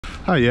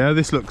Oh yeah,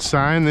 this looks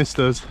sound, this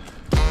does.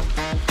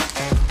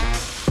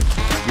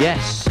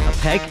 Yes,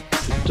 a peg.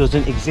 It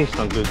doesn't exist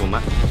on Google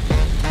Maps.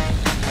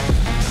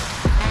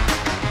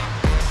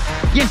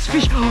 Yes,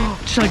 fish!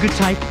 Oh, so good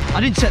tape.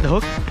 I didn't set the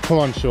hook. Come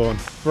on, Sean.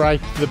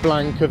 Break the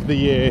blank of the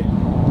year.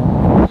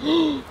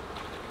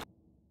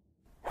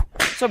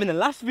 So in the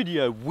last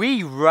video,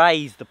 we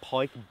raised the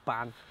pike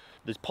ban.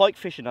 There's pike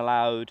fishing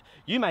allowed.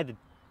 You made the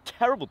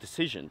terrible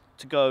decision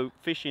to go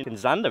fishing in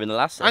Zander in the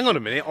last session. Hang on a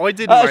minute, I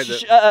didn't make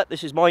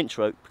this is my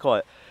intro, be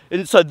quiet.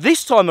 And so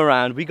this time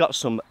around, we got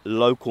some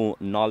local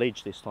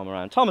knowledge this time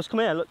around. Thomas, come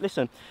here, look,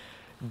 listen.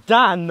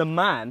 Dan, the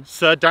man,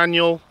 Sir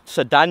Daniel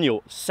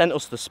sent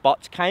us the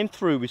spots, came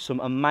through with some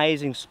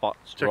amazing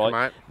spots. Check them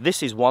out.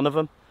 This is one of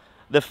them.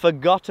 The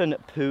Forgotten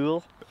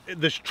Pool.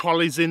 There's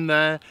trolleys in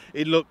there.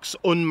 It looks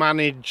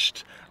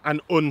unmanaged and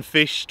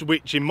unfished,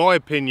 which in my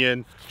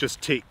opinion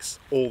just ticks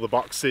all the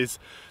boxes.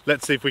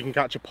 Let's see if we can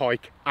catch a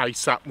pike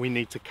ASAP. We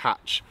need to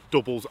catch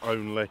doubles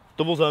only.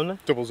 Doubles only?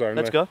 Doubles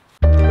only. Let's go.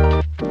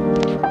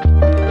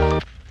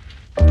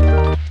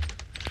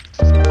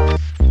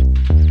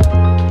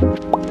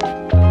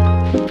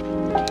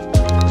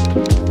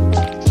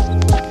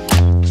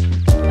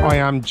 I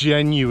am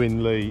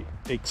genuinely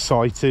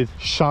excited.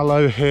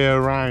 Shallow here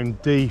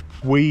around, deep,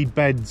 weed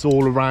beds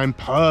all around,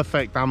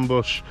 perfect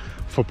ambush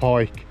for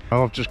pike.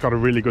 Oh, I've just got a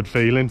really good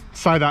feeling.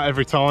 Say that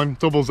every time,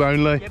 doubles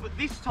only. Yeah, but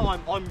this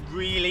time I'm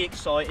really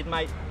excited,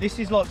 mate. This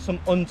is like some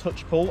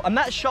untouched pool, and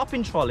that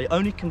shopping trolley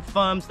only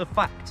confirms the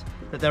fact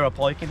that there are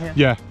pike in here.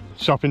 Yeah,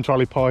 shopping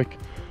trolley pike.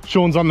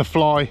 Sean's on the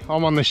fly,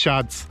 I'm on the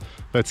shads.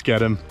 Let's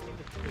get him.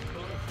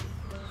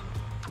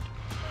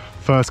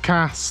 First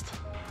cast.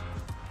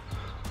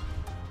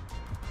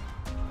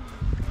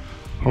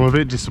 I'm a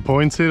bit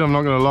disappointed, I'm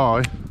not gonna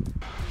lie.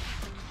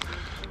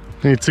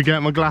 Need to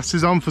get my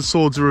glasses on for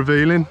swords are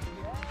revealing.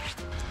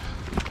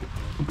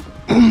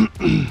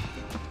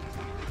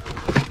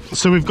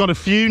 So we've got a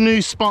few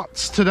new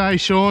spots today,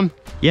 Sean.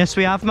 Yes,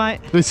 we have,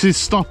 mate. This is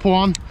stop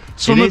one.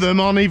 Some of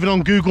them aren't even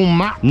on Google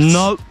Maps.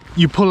 No.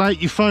 You pull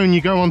out your phone, you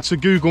go onto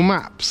Google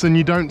Maps and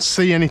you don't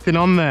see anything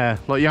on there.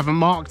 Like you haven't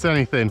marked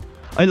anything.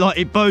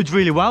 It bodes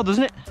really well,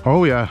 doesn't it?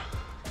 Oh yeah.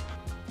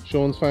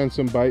 Sean's found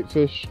some bait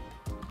fish.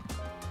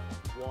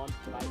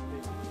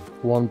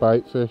 One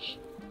bait fish.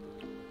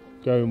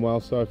 Going well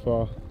so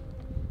far.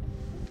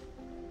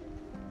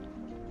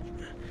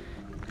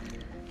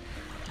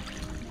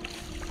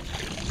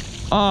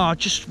 Oh, I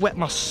just wet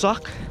my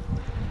sock.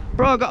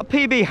 Bro, I got a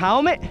PB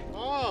helmet.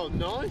 Oh,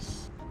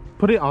 nice.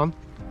 Put it on.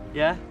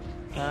 Yeah.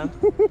 Yeah.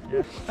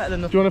 Better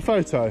than nothing. Do you want a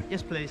photo?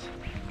 Yes, please.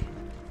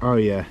 Oh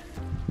yeah.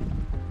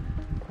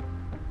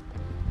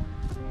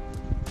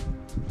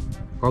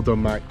 Well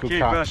done, mate. Good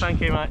Cheers, catch. bro. Thank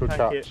you, mate. Good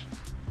Thank catch.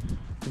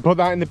 You put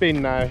that in the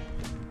bin now.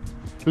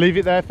 Leave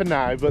it there for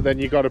now, but then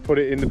you got to put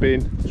it in the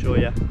bin. Sure,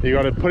 yeah. You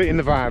got to put it in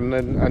the van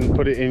and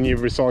put it in your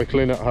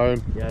recycling at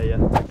home. Yeah,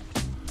 yeah.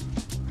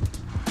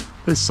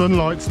 This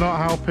sunlight's not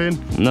helping.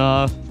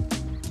 No.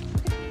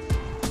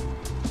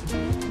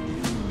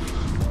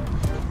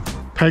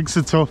 Pegs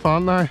are tough,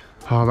 aren't they?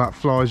 Oh, that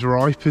fly's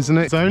ripe, isn't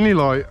it? It's only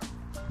like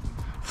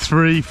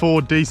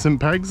 3-4 decent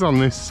pegs on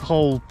this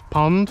whole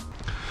pond.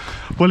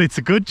 Well, it's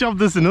a good job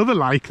there's another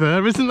lake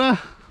there, isn't there?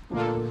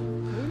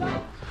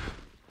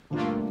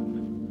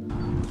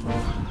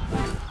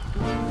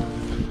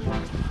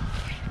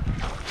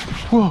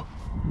 Whoa.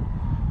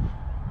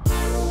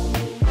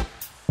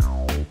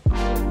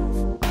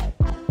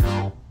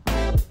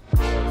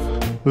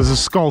 There's a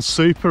Skull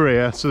Super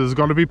here, so there's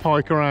got to be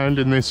pike around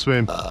in this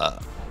swim.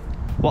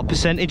 What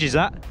percentage is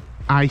that?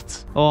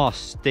 8. Oh,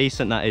 it's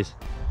decent that is.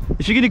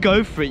 If you're going to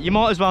go for it, you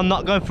might as well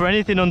not go for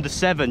anything under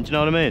 7, do you know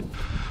what I mean?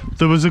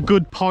 There was a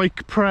good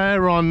pike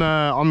prayer on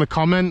the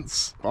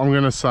comments. I'm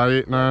going to say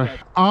it now. Okay.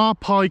 Our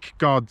pike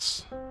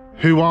gods,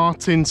 who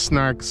art in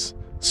snags,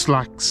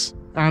 slacks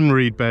and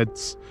reed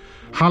beds,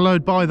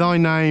 hallowed by thy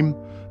name,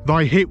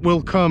 thy hit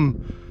will come,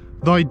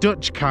 thy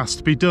Dutch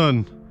cast be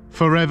done,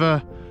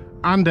 forever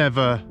and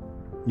ever,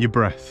 your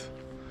breath.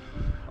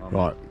 Amen.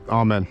 Right,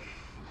 amen.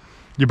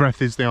 Your breath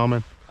is the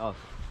amen. Oh,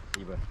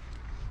 your breath.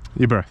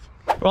 Your breath.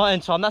 Right,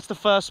 and Tom, that's the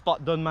first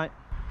spot done, mate.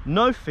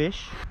 No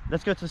fish.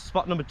 Let's go to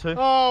spot number 2.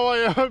 Oh,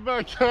 I hope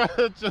I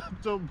catch a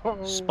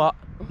double. Spot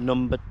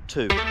number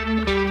 2.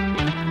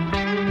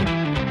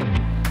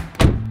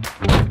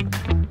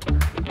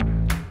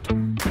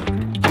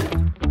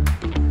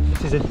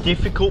 This is a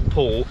difficult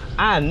pool,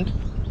 and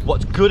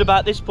what's good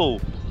about this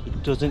pool,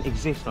 it doesn't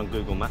exist on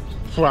Google Maps.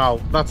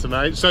 Wow, that's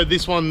amazing. So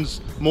this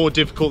one's more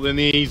difficult than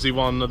the easy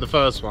one, the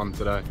first one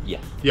today? Yeah.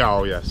 Yeah,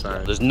 oh yeah,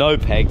 sound. There's no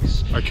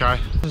pegs. Okay.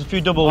 There's a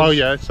few doubles. Oh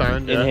yeah,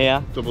 sound. In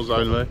here. Doubles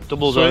only.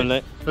 Doubles Sweet.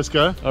 only. Let's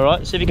go. All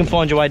right, see if you can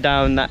find your way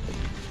down that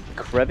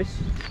crevice.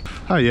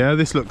 Oh yeah,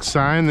 this looks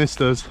sound, this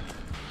does.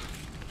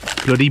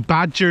 Bloody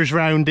badgers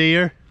round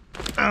here.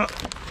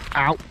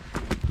 Ow.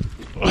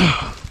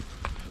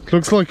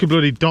 Looks like a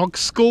bloody dog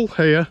skull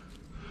here.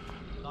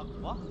 Dog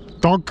what?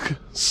 Dog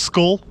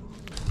skull.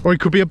 Or it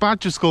could be a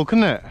badger skull,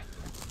 couldn't it?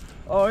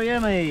 Oh yeah,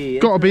 mate.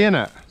 Got to be in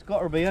it. It's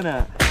got to be in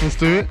it. Let's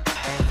do it.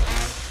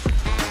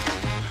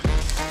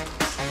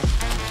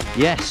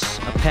 Yes,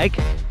 a peg.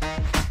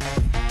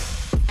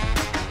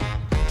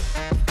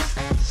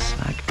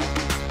 Snagged.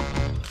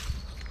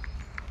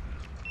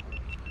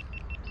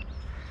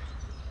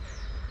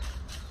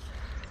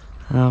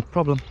 No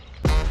problem.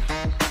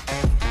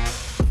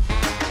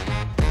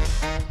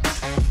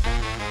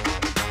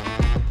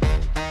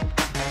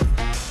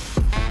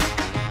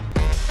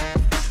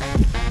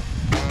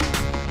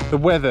 The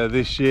weather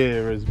this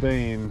year has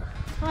been...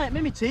 Right,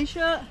 made me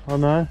t-shirt. I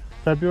know,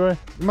 February.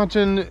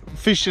 Imagine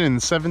fishing in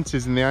the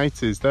 70s and the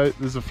 80s.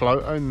 There's a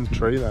float on the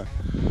tree there.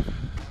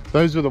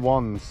 Those were the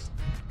ones.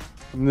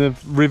 And the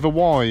River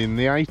Wye in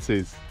the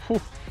 80s. Whew.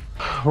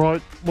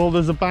 Right, well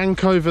there's a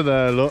bank over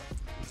there, look,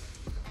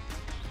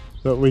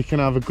 that we can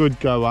have a good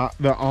go at,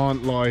 that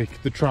aren't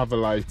like the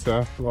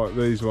Travelator, like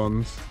these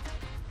ones.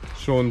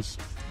 Sean's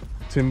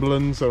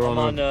Timberlands are I'm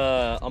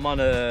on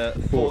a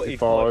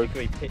 45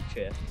 degree pitch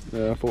here.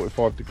 Yeah,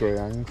 45 degree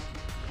angles.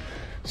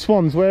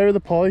 Swans, where are the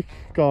pike,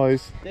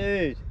 guys?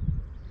 Dude,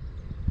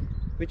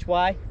 which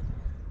way?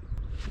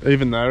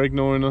 Even they're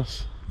ignoring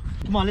us.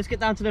 Come on, let's get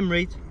down to them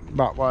reeds.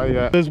 That way,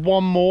 yeah. There's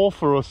one more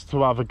for us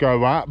to have a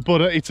go at,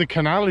 but it's a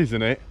canal,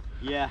 isn't it?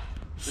 Yeah.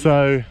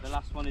 So the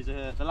last one is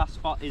the last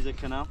spot is a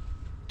canal.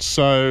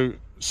 So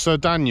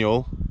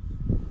Daniel,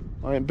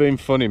 I ain't being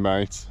funny,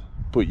 mate,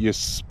 but your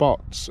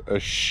spots are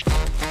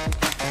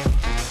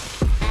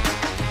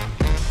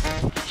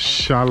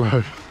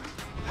shallow.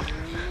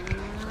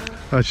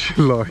 As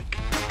you like.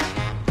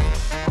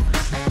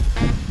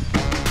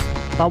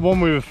 That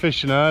one we were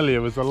fishing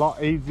earlier was a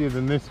lot easier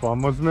than this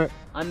one, wasn't it?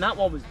 And that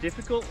one was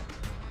difficult.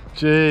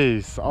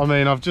 Jeez, I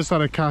mean, I've just had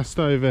a cast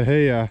over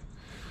here,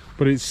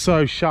 but it's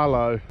so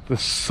shallow. The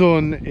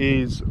sun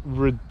is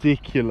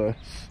ridiculous.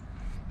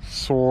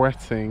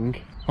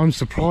 Sweating. I'm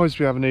surprised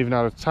we haven't even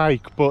had a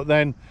take, but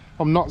then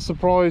I'm not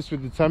surprised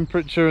with the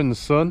temperature and the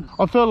sun.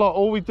 I feel like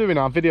all we do in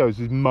our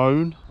videos is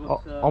moan.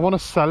 I want to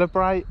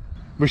celebrate.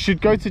 We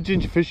should go to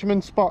Ginger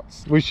Fisherman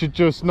spots. We should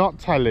just not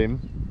tell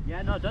him.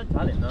 Yeah, no, don't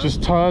tell him. No.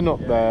 Just turn up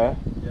there,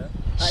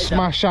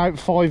 smash out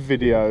 5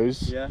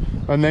 videos,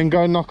 and then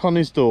go knock on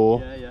his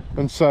door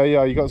and say,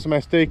 "Yeah, you got some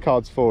SD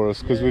cards for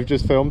us because we've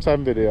just filmed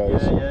 10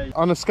 videos."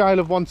 On a scale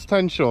of 1 to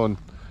 10, Sean,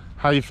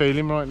 how are you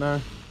feeling right now?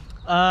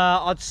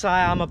 I'd say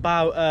I'm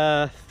about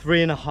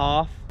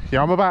 3.5.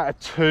 Yeah, I'm about a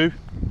 2.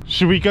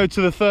 Should we go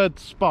to the 3rd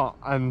spot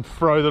and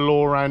throw the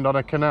lure around on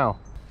a canal?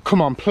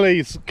 Come on,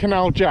 please,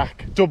 canal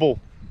jack, double.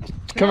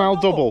 Canal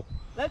double.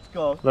 Let's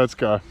go. Let's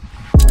go.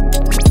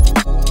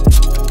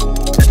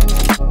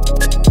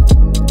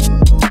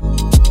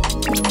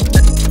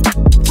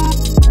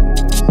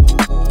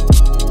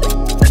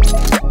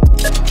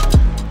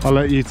 I'll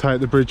let you take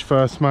the bridge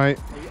first, mate.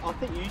 I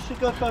think you should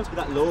go first with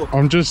that lure.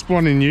 I'm just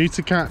wanting you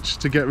to catch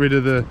to get rid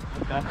of the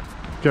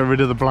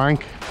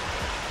blank.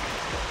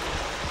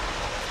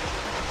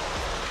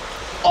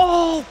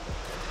 Oh!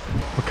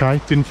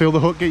 Okay, didn't feel the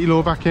hook. Get your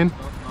lure back in.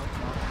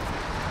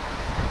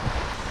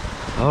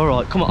 All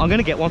right, come on, I'm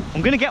gonna get one.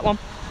 I'm gonna get one.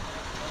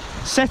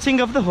 Setting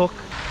of the hook.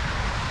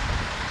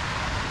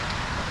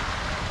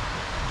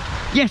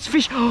 Yes,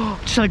 fish. Oh,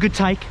 just had a good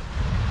take.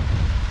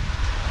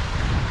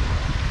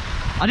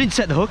 I didn't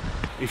set the hook.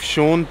 If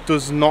Sean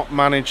does not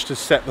manage to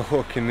set the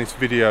hook in this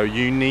video,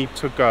 you need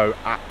to go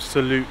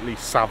absolutely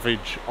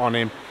savage on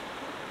him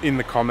in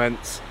the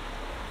comments.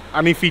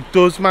 And if he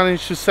does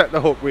manage to set the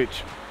hook,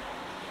 which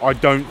I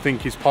don't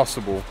think is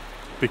possible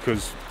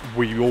because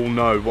we all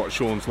know what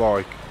Sean's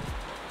like,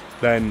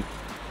 then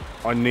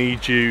I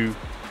need you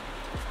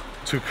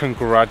to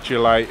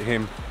congratulate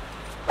him.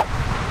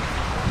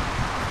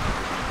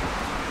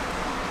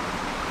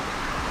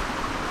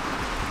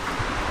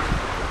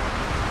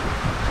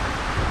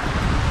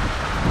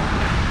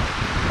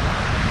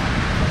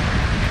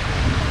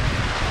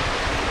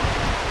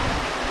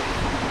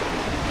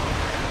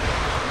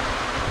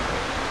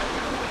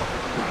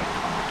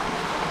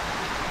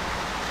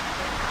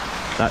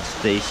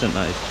 That's decent,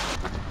 mate.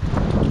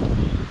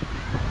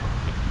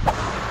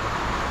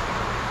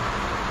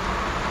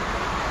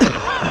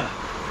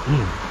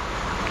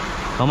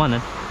 Come on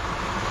then.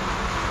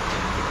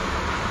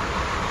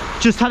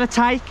 Just had a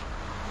take.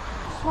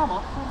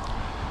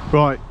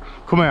 Right,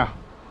 come here.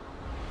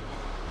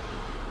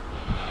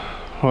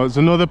 Right, there's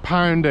another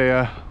pound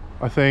here.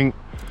 I think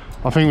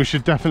we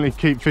should definitely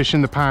keep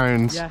fishing the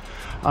pounds. Yeah.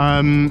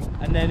 And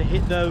then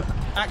hit the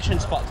action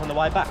spots on the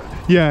way back.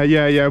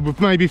 Yeah. We'll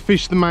maybe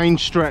fish the main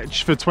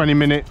stretch for 20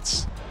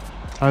 minutes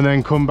and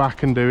then come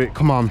back and do it.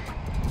 Come on,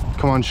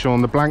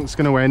 Sean. The blank's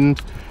going to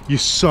end. You're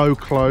so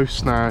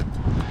close now.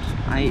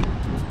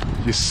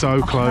 You're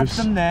so close.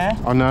 I had them there.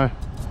 I know.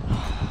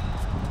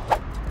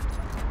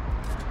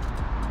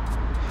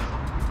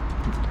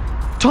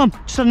 Tom,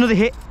 just had another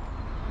hit.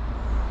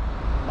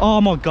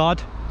 Oh my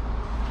God.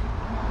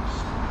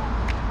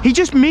 He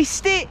just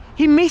missed it.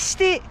 He missed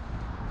it.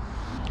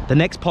 The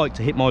next pike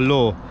to hit my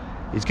lure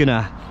is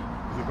gonna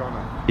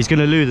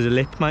lose a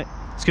lip, mate.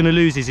 He's gonna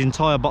lose his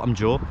entire bottom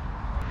jaw.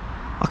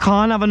 I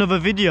can't have another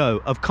video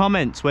of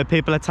comments where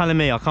people are telling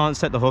me I can't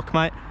set the hook,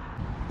 mate.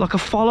 Like a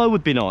follow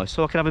would be nice,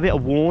 so I could have a bit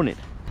of warning.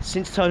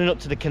 Since turning up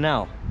to the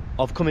canal,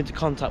 I've come into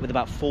contact with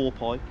about 4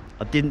 pike.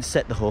 I didn't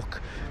set the hook.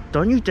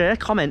 Don't you dare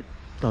comment.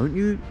 Don't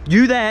you.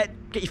 You there,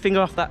 get your finger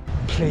off that.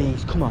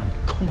 Please, come on,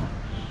 come on.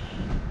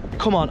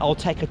 Come on, I'll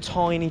take a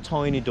tiny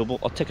double.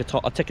 I'll take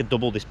a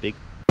double this big.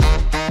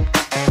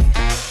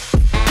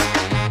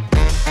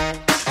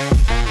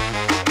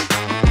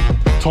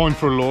 Time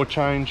for a lure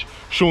change.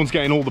 Sean's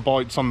getting all the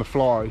bites on the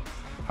fly,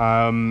 but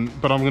I'm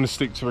going to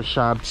stick to a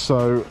shad.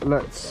 So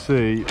let's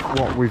see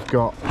what we've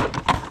got.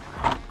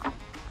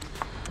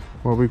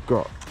 Well, we've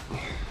got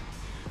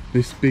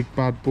this big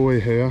bad boy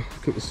here.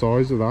 Look at the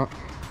size of that.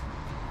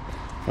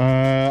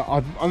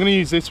 I'm going to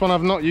use this one.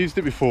 I've not used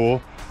it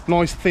before.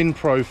 Nice thin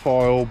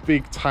profile,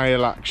 big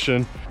tail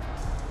action.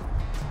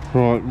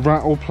 Right,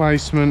 rattle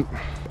placement,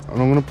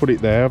 and I'm going to put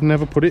it there. I've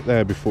never put it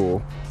there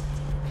before,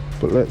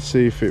 but let's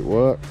see if it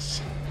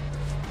works.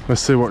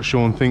 Let's see what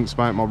Sean thinks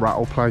about my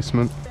rattle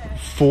placement.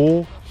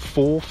 Four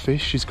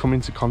fish he's come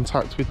into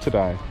contact with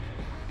today.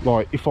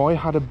 Like, if I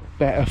had a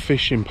better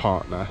fishing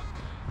partner,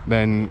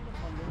 then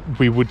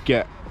we would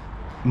get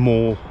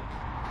more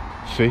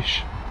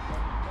fish,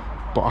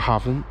 but I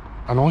haven't,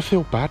 and I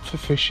feel bad for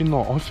fishing.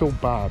 Like, I feel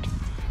bad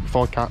if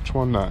I catch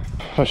one now.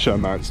 I'll show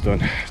him how it's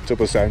done.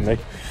 Doubles only.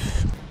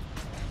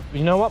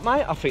 You know what,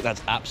 mate? I think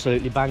that's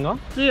absolutely bang on.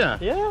 Yeah?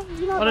 Yeah,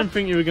 you know. I didn't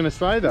think you were going to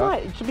say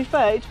that. Mate, to be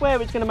fair, it's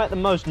where it's going to make the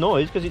most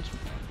noise, because it's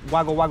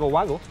waggle, waggle,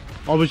 waggle.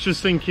 I was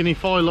just thinking,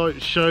 if I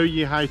like show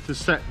you how to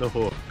set the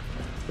hook,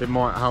 it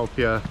might help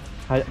you.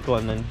 Go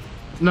on then.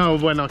 No,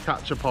 when I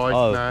catch a pike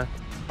now.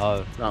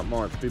 Oh. That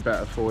might be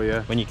better for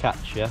you. When you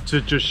catch, yeah?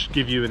 To just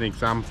give you an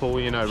example,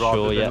 you know,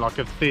 rather than like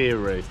a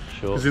theory.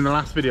 Sure. Because in the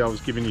last video I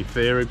was giving you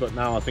theory, but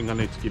now I think I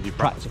need to give you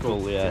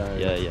practical.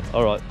 Yeah.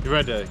 All right. You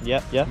ready?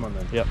 Yeah. Come on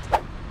then. Yep.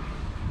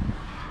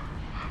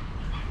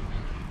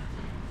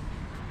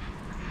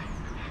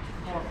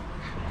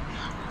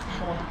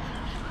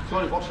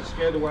 Sorry, watch it,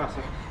 scared away.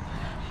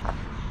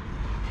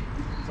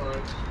 Sorry.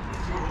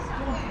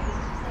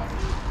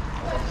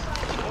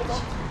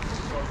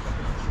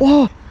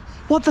 Whoa!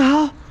 What the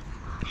hell?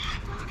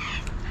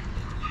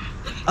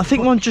 I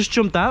think one just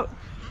jumped out.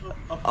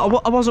 I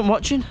wasn't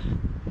watching.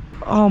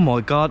 Oh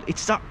my god,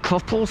 it's that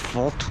couple's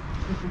fault.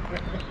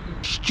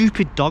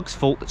 Stupid dog's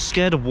fault that's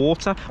scared of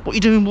water. What are you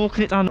doing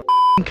walking it down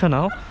the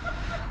canal?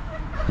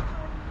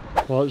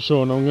 Right,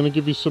 Sean, I'm going to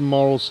give you some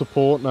moral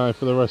support now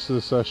for the rest of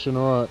the session,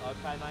 alright?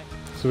 Okay, mate.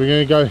 So we're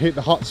going to go hit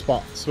the hot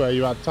spots where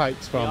you had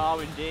takes from. We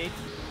are indeed.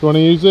 You want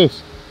to use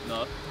this?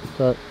 No.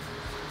 Okay.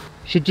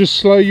 Should just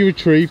slow your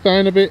retrieve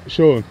down a bit,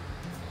 Sean.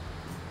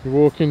 You're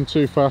walking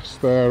too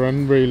fast there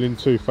and reeling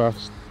too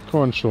fast.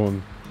 Come on,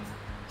 Sean.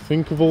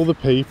 Think of all the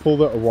people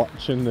that are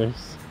watching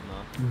this.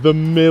 No. The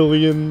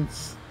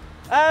millions.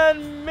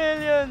 And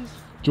millions.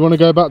 Do you want to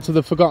go back to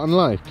the Forgotten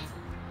Lake?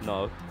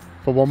 No.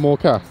 For one more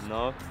cast?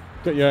 No.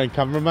 Got your own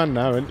cameraman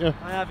now, haven't you?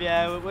 I have,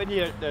 yeah, when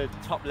you're at the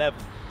top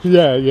level.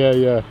 Yeah.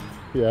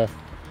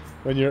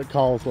 When you're at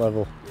Carl's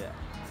level. Yeah.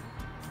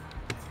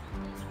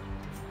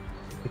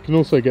 You can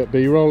also get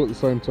B-roll at the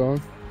same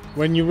time.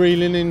 When you're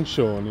reeling in,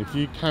 Sean, if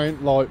you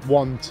count like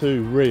 1,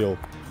 2 reel,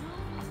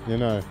 you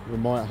know, it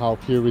might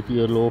help you with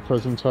your lure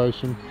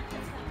presentation.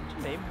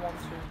 What do you mean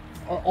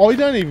 1, 2? I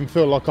don't even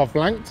feel like I've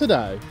blanked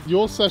today.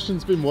 Your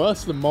session's been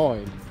worse than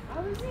mine.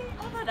 Oh, is it?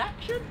 I've had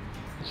action.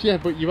 Yeah,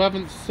 but you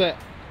haven't set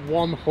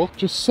one hook.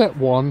 Just set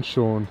one,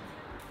 Sean.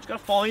 Just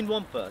gotta find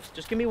one first.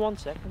 Just give me 1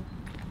 second.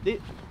 Is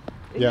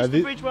Yeah, this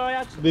the bridge where I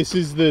had to? This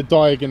is the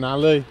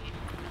diagonally.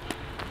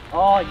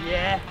 Oh,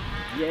 yeah.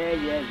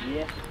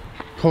 Yeah.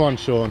 Come on,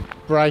 Sean.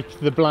 Break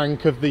the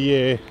blank of the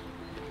year.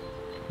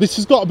 This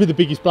has got to be the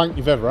biggest blank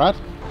you've ever had.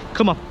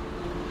 Come on.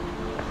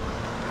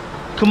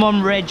 Come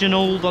on,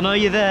 Reginald. I know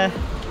you're there.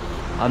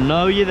 I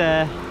know you're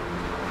there.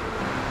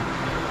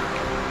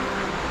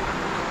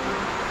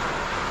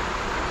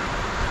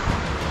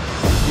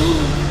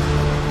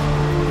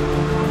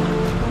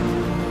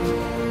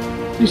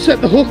 You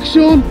set the hook,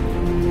 Sean.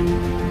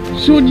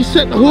 Sean, you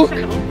set the hook.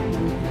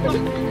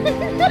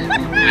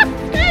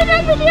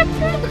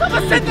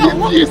 I set the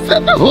hook. You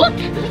set the hook.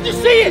 Did you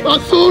see it? I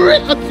saw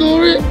it.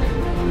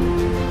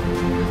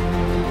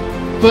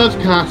 First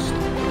cast.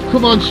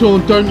 Come on,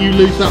 Sean. Don't you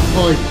lose that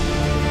pike.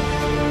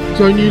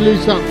 Don't you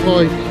lose that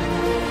pike.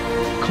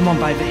 Come on,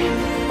 baby.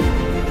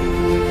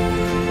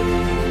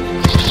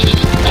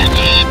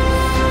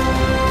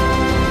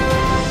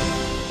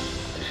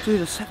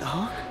 Dude, I set the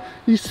hook.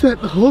 You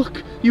set the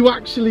hook. You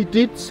actually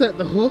did set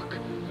the hook.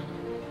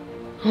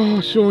 Oh,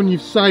 Sean,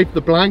 you've saved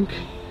the blank.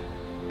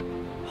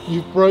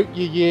 You broke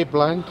your year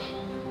blank.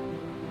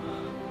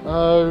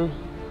 Oh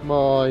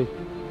my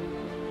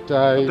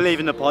days. I believe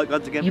in the pike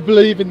gods again. You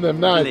believe in them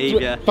now.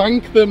 Yeah.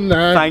 Thank them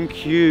now.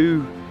 Thank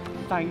you.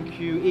 Thank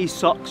you. He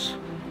sucks.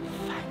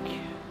 Thank you.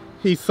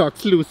 He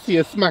sucks,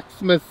 Lucius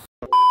Maximus.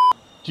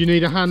 Do you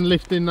need a hand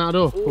lifting that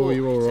up, or are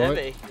you alright?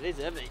 It's heavy. It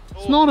is heavy.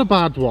 It's not a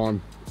bad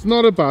one. It's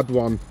not a bad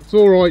one. It's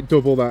alright,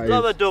 double that is.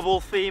 Another double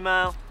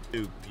female.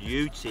 Oh,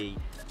 beauty.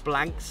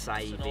 Blank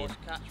saving. Nice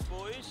catch,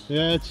 boys.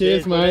 Yeah,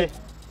 cheers mate.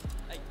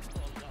 Hey,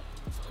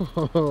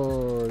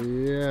 oh,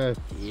 yes.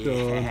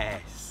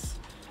 Yes.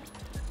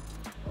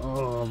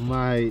 Oh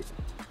mate.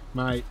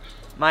 Mate,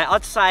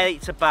 I'd say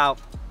it's about...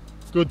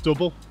 Good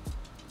double.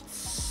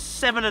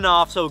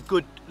 7.5, so a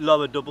good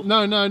lower double.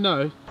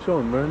 No.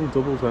 Sean, we're only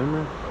doubles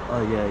only.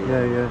 Oh,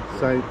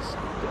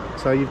 yeah.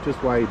 So you've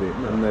just weighed it,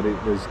 and that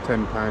it was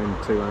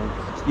 £10, 2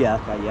 ounce. Yeah,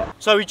 okay, yeah.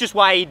 So we just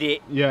weighed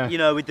it, yeah. You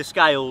know, with the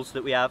scales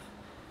that we have.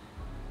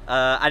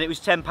 And it was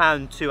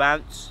 £10, 2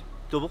 ounce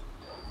double.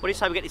 What do you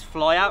say we get this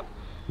fly out?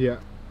 Yeah.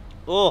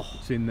 Oh,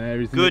 it's in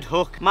there, isn't it? Good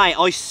hook. Mate,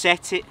 I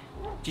set it.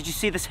 Did you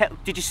see the set?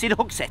 Did you see the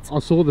hook set? I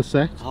saw the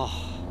set.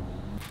 Oh.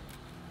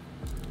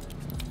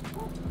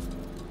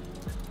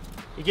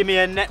 You give me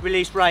a net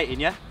release rating,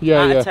 yeah?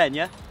 Yeah, out of 10,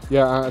 yeah?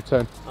 Yeah, out of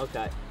 10.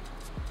 Okay.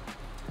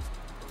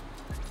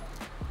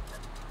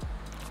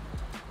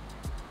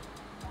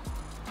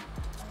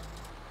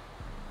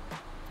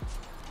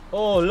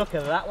 Oh, look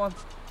at that one.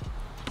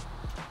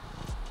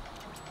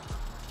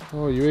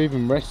 Oh, you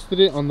even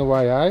rested it on the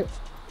way out.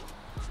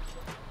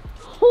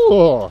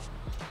 Oh,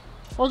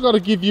 I got to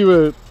give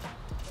you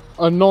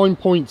a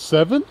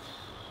 9.7.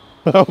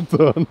 Well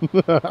done.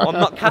 I'm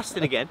not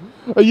casting again.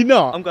 Are you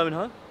not? I'm going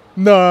home.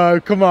 No,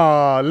 come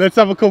on. Let's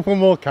have a couple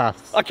more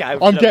casts. Okay.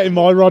 I'm getting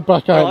my rod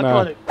back out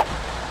now.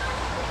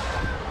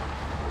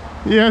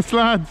 Yes,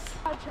 lads.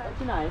 What's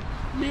your name?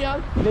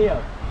 Leo. Leo.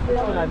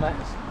 What's your name, mate?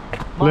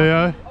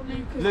 Leo.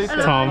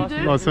 Lucas. Tom.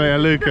 Nice to meet you,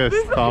 Lucas.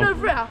 Tom.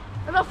 Over here,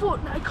 and I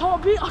thought, no, it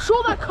can't be. I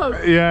saw that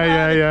coat.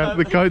 Yeah.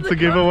 The coat's a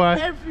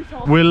giveaway. Every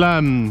time.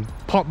 We'll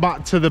pop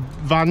back to the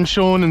van,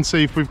 Sean, and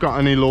see if we've got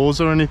any lures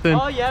or anything.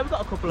 Oh yeah, we've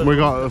got a couple of. We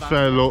got a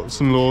fair lot,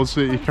 some lures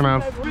that you can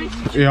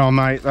have. Yeah,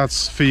 mate,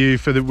 that's for you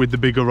with the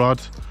bigger rod.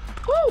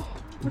 Woo.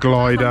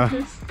 Glider.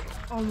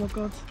 Oh my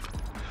god.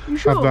 You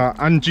sure? Have that.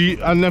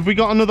 And have we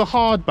got another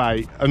hard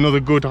bait? Another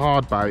good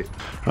hard bait.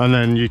 And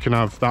then you can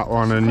have that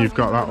one, and you've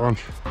got that one.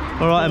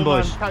 All right, then,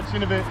 boys. Catch you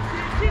in a bit.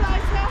 See you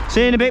later.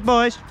 See you in a bit,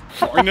 boys.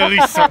 Finally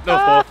set the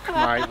hook,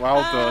 mate.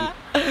 Well done.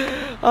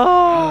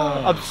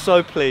 Oh, I'm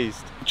so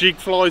pleased. Jig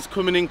flies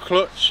coming in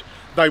clutch.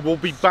 They will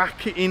be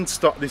back in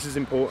stock. This is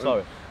important.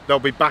 Sorry. They'll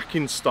be back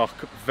in stock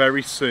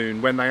very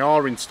soon. When they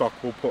are in stock,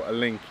 we'll put a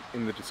link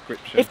in the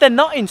description. If they're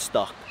not in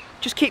stock,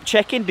 just keep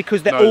checking,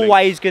 because they're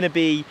always going to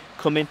be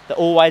coming. They're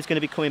always going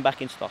to be coming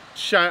back in stock.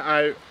 Shout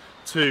out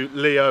to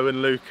Leo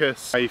and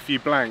Lucas. If you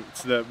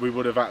blanked that we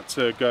would have had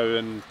to go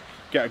and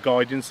get a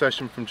guiding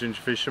session from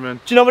Ginger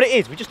Fisherman. Do you know what it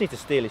is? We just need to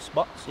steal his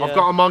spots. I've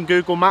got them on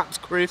Google Maps,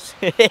 Chris.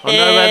 I know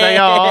where they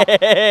are.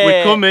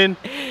 We're coming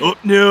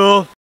up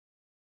north.